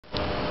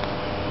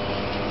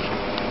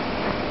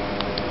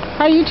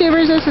Hi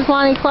YouTubers, this is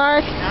Lonnie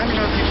Clark. I don't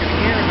know if you can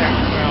hear that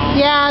well.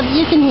 Yeah,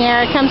 you can hear.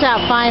 It comes out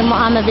fine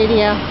on the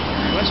video.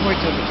 Let's wait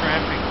till the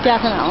traffic.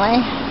 Definitely.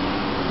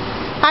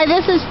 Hi,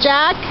 this is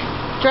Jack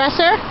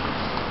Dresser,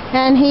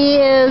 and he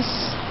is...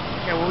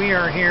 Yeah, well, we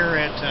are here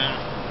at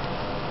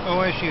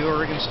OSU,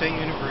 Oregon State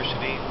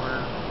University, where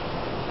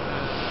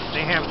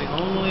they have the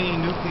only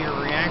nuclear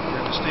reactor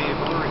in the state of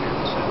Oregon.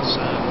 It's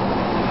a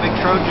big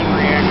Trojan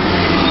reactor.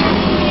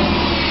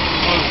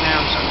 It closed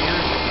down some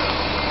years ago.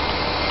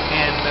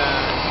 And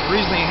the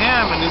reason they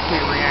have a nuclear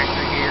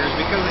reactor here is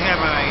because they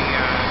have a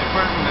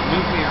Department of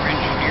Nuclear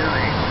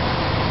Engineering.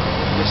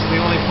 This is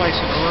the only place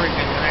in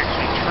Oregon that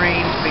actually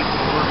trains people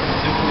to work in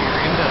the nuclear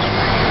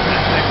industry.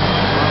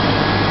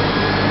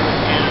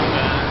 And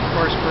of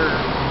course, we're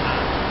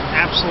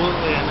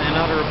absolutely and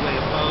unutterably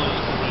opposed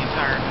to the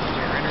entire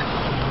nuclear energy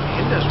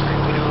industry.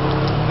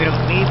 We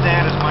don't need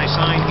that, as my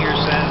sign here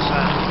says.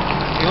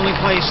 The only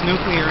place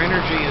nuclear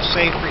energy is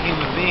safe for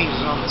human beings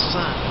is on the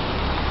sun.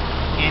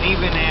 And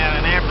even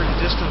at an average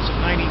distance of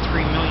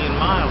 93 million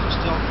miles, it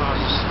still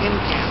causes skin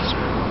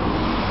cancer.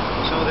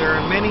 So there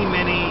are many,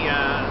 many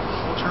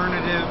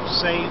alternative,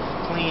 safe,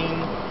 clean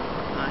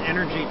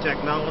energy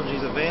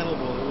technologies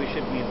available that we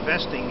should be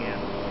investing in.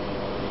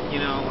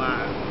 You know,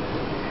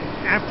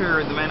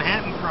 after the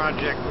Manhattan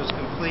Project was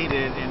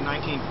completed in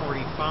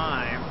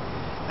 1945,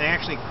 they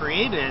actually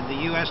created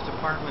the U.S.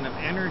 Department of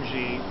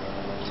Energy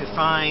to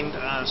find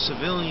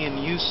civilian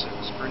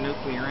uses for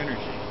nuclear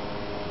energy.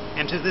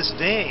 And to this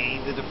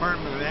day, the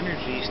Department of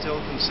Energy still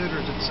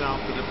considers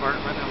itself the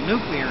Department of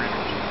Nuclear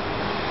Energy.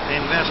 They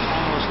invest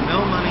almost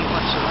no money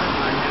whatsoever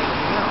in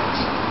anything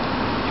else.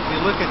 If you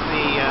look at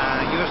the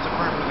U.S.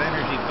 Department of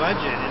Energy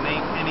budget in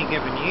any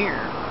given year,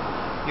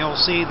 you'll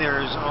see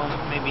there's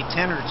maybe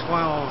 10 or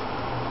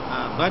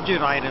 12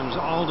 budget items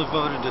all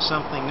devoted to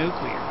something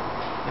nuclear.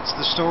 It's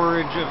the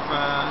storage of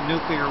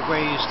nuclear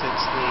waste,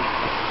 it's the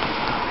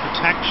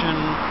protection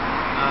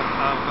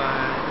of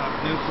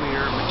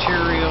nuclear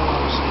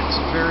materials, it's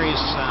various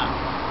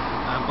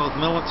both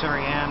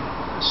military and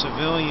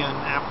civilian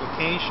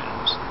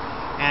applications.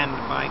 And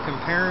by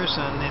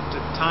comparison, it's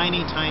a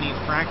tiny, tiny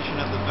fraction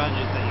of the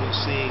budget that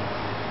you'll see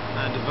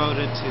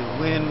devoted to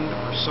wind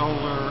or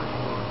solar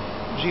or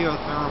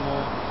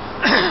geothermal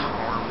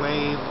or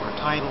wave or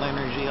tidal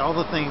energy, all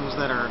the things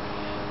that are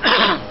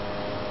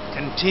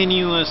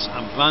continuous,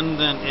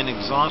 abundant,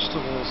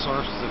 inexhaustible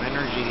sources of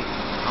energy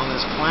on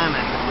this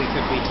planet that we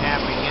could be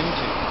tapping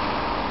into.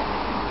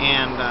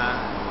 And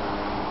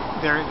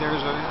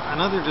there's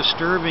another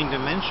disturbing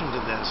dimension to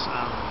this.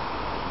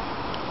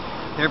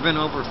 There have been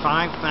over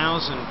 5,000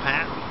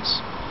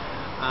 patents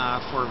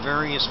for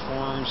various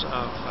forms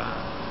of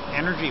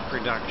energy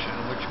production,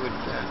 which would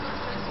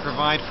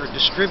provide for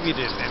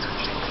distributed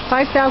energy.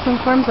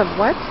 5,000 forms of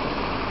what?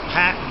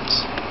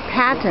 Patents.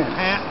 Patents.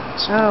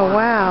 Patents. Oh,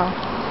 wow.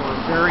 For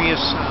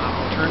various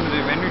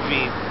alternative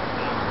energy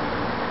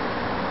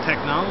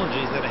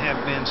technologies that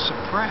have been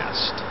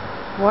suppressed.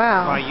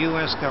 Wow. By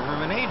U.S.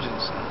 government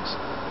agencies.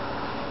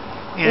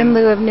 In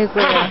lieu of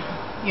nuclear.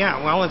 Yeah,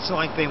 well, it's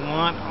like they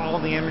want all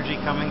the energy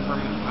coming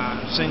from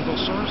single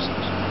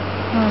sources.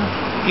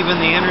 Even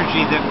the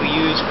energy that we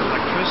use for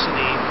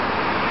electricity,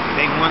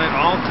 they want it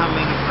all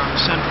coming from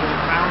central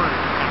power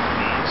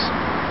companies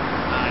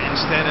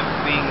instead of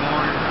being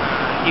more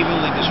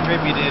evenly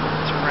distributed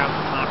throughout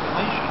the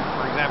population.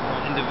 For example,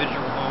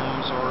 individual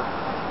homes or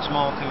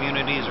small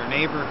communities or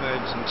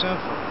neighborhoods and so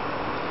forth.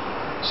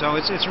 So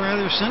it's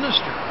rather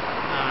sinister.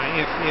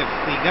 If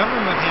the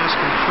government has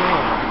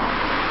control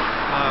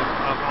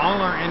of all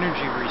our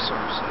energy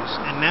resources,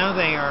 and now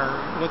they are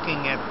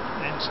looking at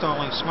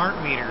installing smart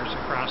meters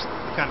across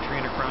the country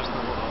and across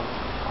the world,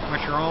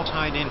 which are all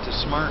tied into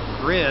smart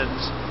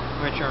grids,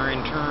 which are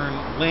in turn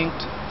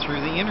linked through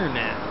the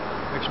internet,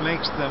 which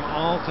makes them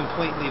all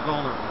completely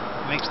vulnerable.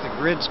 It makes the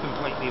grids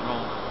completely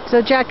vulnerable.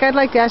 So Jack, I'd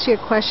like to ask you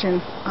a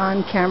question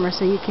on camera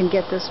so you can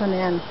get this one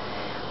in.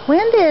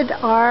 When did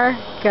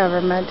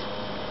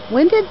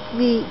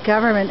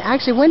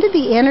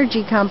the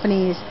energy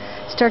companies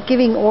start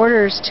giving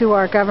orders to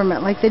our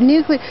government? Like the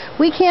nuclear,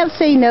 we can't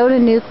say no to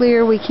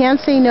nuclear, we can't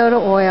say no to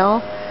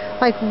oil.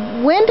 Like,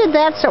 when did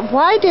that start?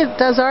 Why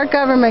does our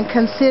government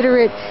consider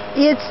it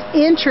its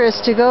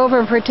interest to go over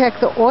and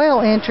protect the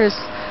oil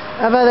interests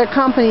of other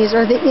companies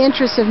or the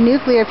interests of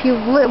nuclear? If you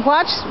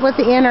watch what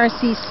the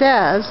NRC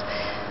says,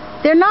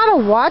 they're not a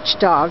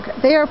watchdog.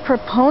 They are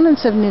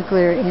proponents of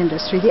nuclear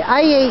industry. The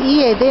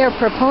IAEA, they are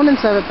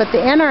proponents of it, but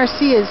the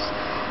NRC is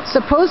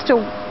supposed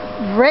to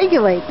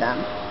regulate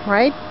them,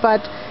 right?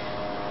 But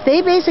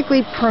they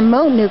basically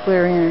promote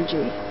nuclear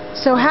energy.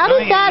 So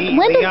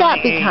when did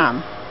that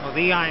become? Well,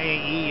 the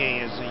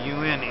IAEA is a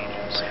UN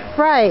agency.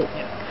 Right.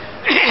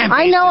 Yeah.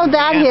 I know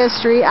that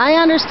history. I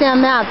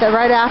understand that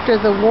right after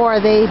the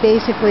war, they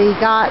basically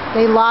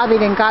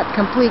lobbied and got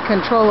complete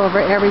control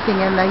over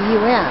everything in the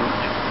UN.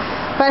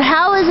 But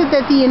how is it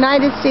that the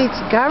United States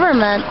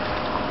government,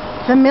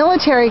 the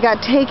military,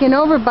 got taken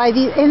over by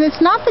these, and it's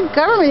not the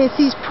government, it's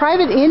these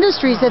private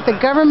industries that the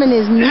government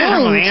is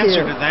kneeling to? The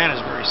answer to that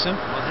is very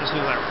simple. It has to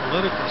do with our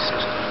political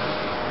system.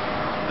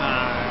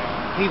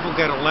 people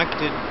get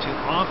elected to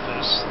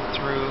office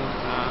through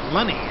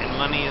money, and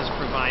money is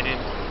provided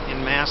in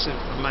massive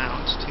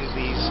amounts to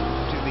these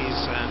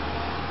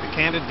the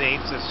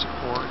candidates that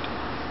support.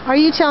 Are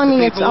you telling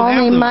me it's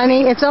only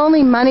money? It's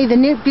only money.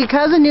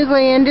 Because the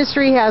nuclear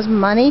industry has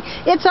money,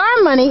 it's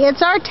our money.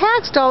 It's our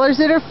tax dollars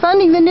that are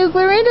funding the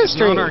nuclear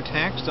industry. It's not our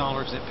tax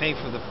dollars that pay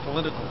for the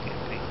political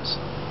campaigns.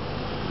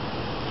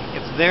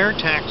 It's their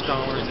tax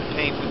dollars that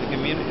pay for the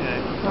community.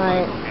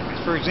 Right.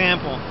 For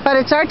example. But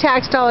it's our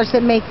tax dollars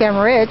that make them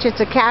rich. It's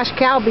a cash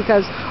cow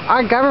because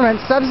our government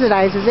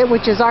subsidizes it,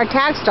 which is our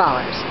tax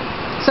dollars.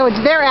 So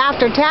it's their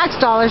after-tax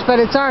dollars, but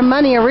it's our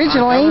money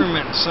originally. Our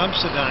government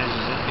subsidizes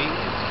it.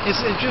 It's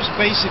just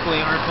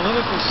basically, our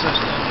political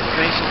system is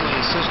basically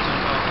a system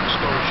of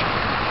extortion.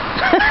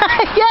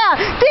 Yeah!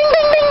 Ding,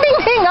 ding, ding, ding,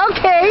 ding!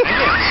 Okay.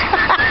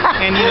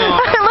 And you know,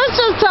 let's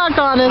just talk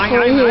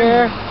honestly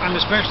here. I'm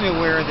especially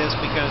aware of this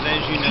because,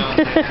 as you know,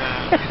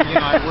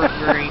 I work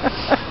very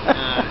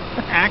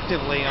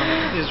actively on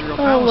the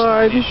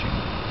Israel-Palestine issue.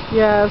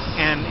 Yes.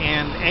 And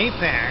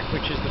AIPAC,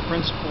 which is the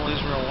principal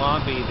Israel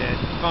lobby that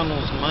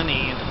funnels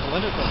money into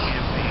political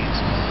campaigns,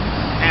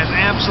 has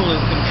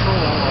absolute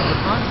control over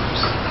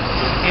Congress.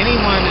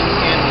 Anyone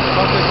in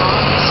public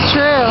office. It's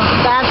true.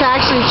 That's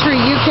actually true.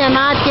 You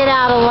cannot get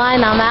out of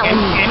line on that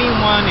one.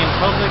 Anyone in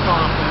public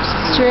office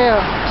who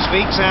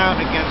speaks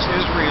out against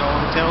Israel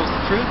and tells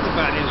the truth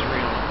about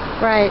Israel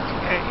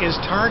is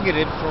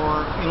targeted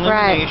for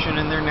elimination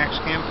in their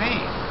next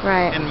campaign.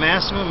 Right. And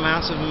massive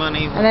amounts of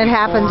money will and it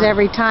happens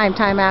every time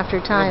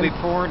after time. Will be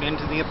poured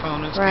into the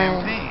opponent's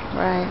campaign.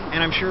 Right.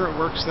 And I'm sure it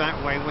works that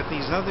way with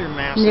these other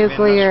massive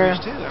nuclear,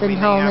 industries too. The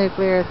whole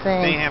nuclear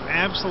thing. They have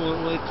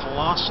absolutely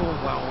colossal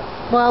wealth.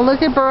 Well, look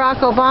at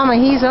Barack Obama.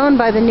 He's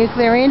owned by the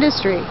nuclear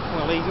industry.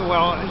 Well,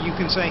 you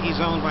can say he's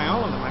owned by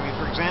all of them. I mean,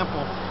 for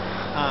example,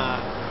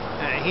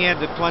 he had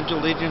to pledge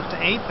allegiance to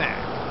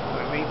AIPAC.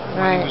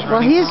 Well,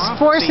 he's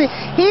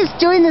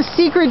doing the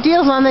secret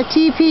deals on the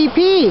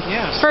TPP.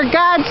 Yes. For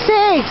God's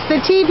sakes,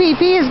 the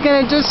TPP is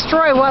going to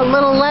destroy what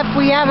little left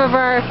we have of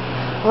our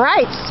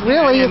rights.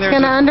 Really, it's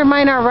going to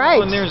undermine our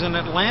rights. Well, and there's an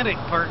Atlantic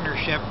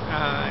partnership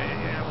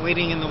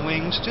waiting in the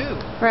wings too.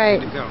 Right.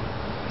 To go.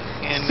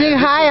 And Sig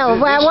Heil.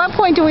 At what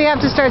point do we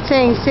have to start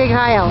saying Sig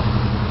Heil?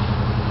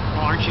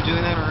 Well, aren't you doing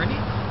that already?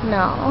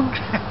 No.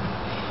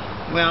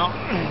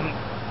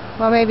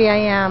 Well, maybe I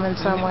am in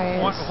some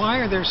ways.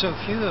 Why are there so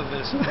few of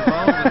us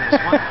involved in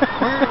this?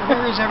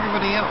 Where is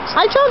everybody else?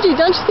 I told you,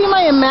 don't you see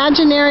my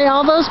imaginary,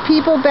 all those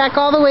people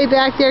all the way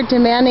back there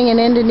demanding an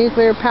end to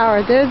nuclear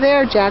power? They're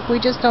there, Jack. We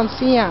just don't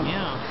see them.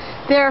 Yeah.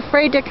 They're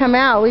afraid to come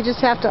out. We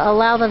just have to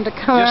allow them to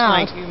come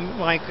out. Just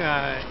like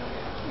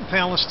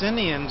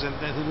Palestinians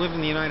who live in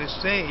the United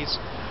States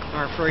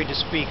are afraid to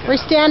speak up. We're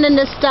standing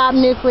to stop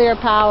nuclear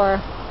power.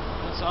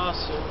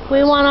 Awesome.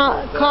 We want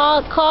to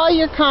call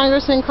your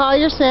congressmen, call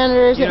your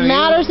senators. It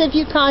matters if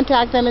you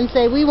contact them and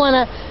say, we want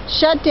to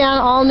shut down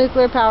all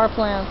nuclear power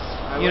plants.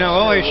 You know,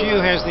 OSU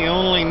has the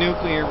only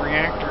nuclear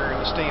reactor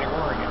in the state of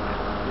Oregon.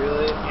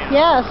 Really?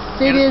 Yes,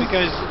 Yeah. it is.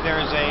 Because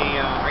there's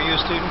are you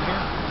a student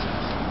here?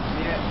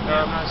 Yeah,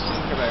 no, I'm not a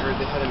student here, but I heard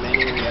they had a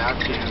mini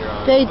reaction here.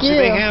 They do. So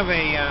they have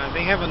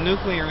a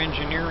nuclear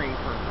engineering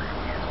program.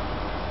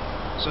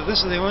 So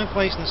this is the only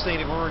place in the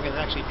state of Oregon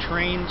that actually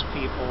trains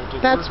people to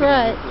work in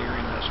the nuclear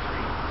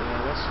industry.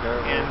 Yeah, that's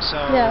terrible. And so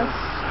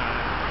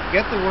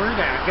get the word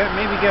out.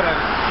 Maybe get a...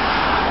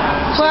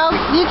 Well,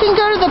 you can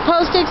go to the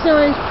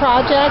Post-Ignorance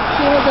Project.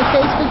 He has a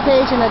Facebook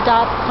page and a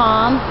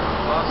 .com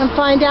and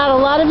find out a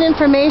lot of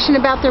information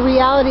about the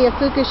reality of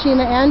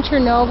Fukushima and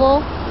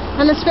Chernobyl.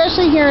 And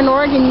especially here in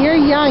Oregon, you're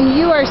young.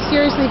 You are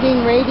seriously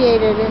being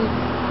radiated. And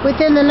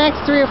within the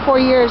next 3 or 4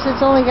 years,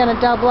 it's only going to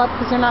double up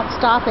because they're not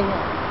stopping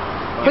it.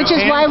 Which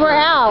is why we're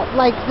out.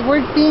 Like,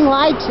 we're being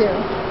lied to.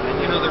 And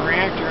you know, the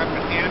reactor up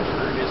in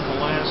Hanford is the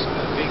last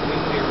big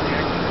nuclear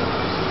reactor in the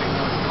Pacific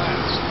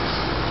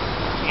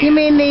Northwest. You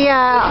mean the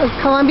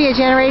Columbia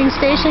Generating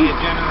Station?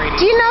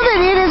 Do you know that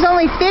it is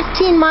only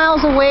 15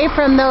 miles away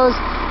from those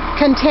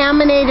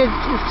contaminated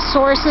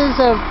sources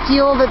of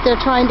fuel that they're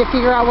trying to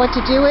figure out what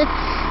to do with?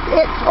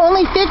 It's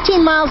only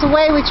 15 miles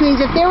away, which means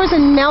if there was a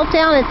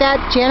meltdown at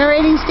that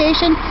generating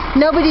station,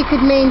 nobody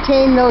could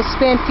maintain those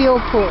spent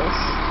fuel pools.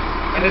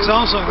 And it's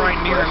also right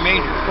near a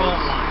major fault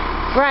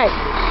line. Right.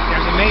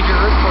 There's a major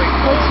earthquake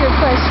fault. What's your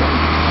question?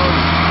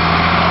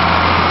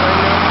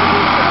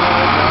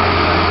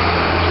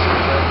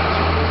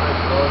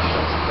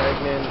 She's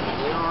pregnant.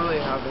 We don't really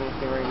have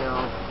anything right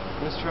now.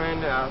 I'm just trying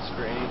to ask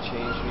for any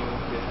change you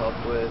could help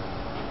with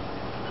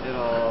it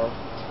all.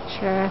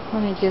 Sure.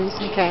 Let me give you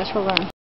some cash. Hold on.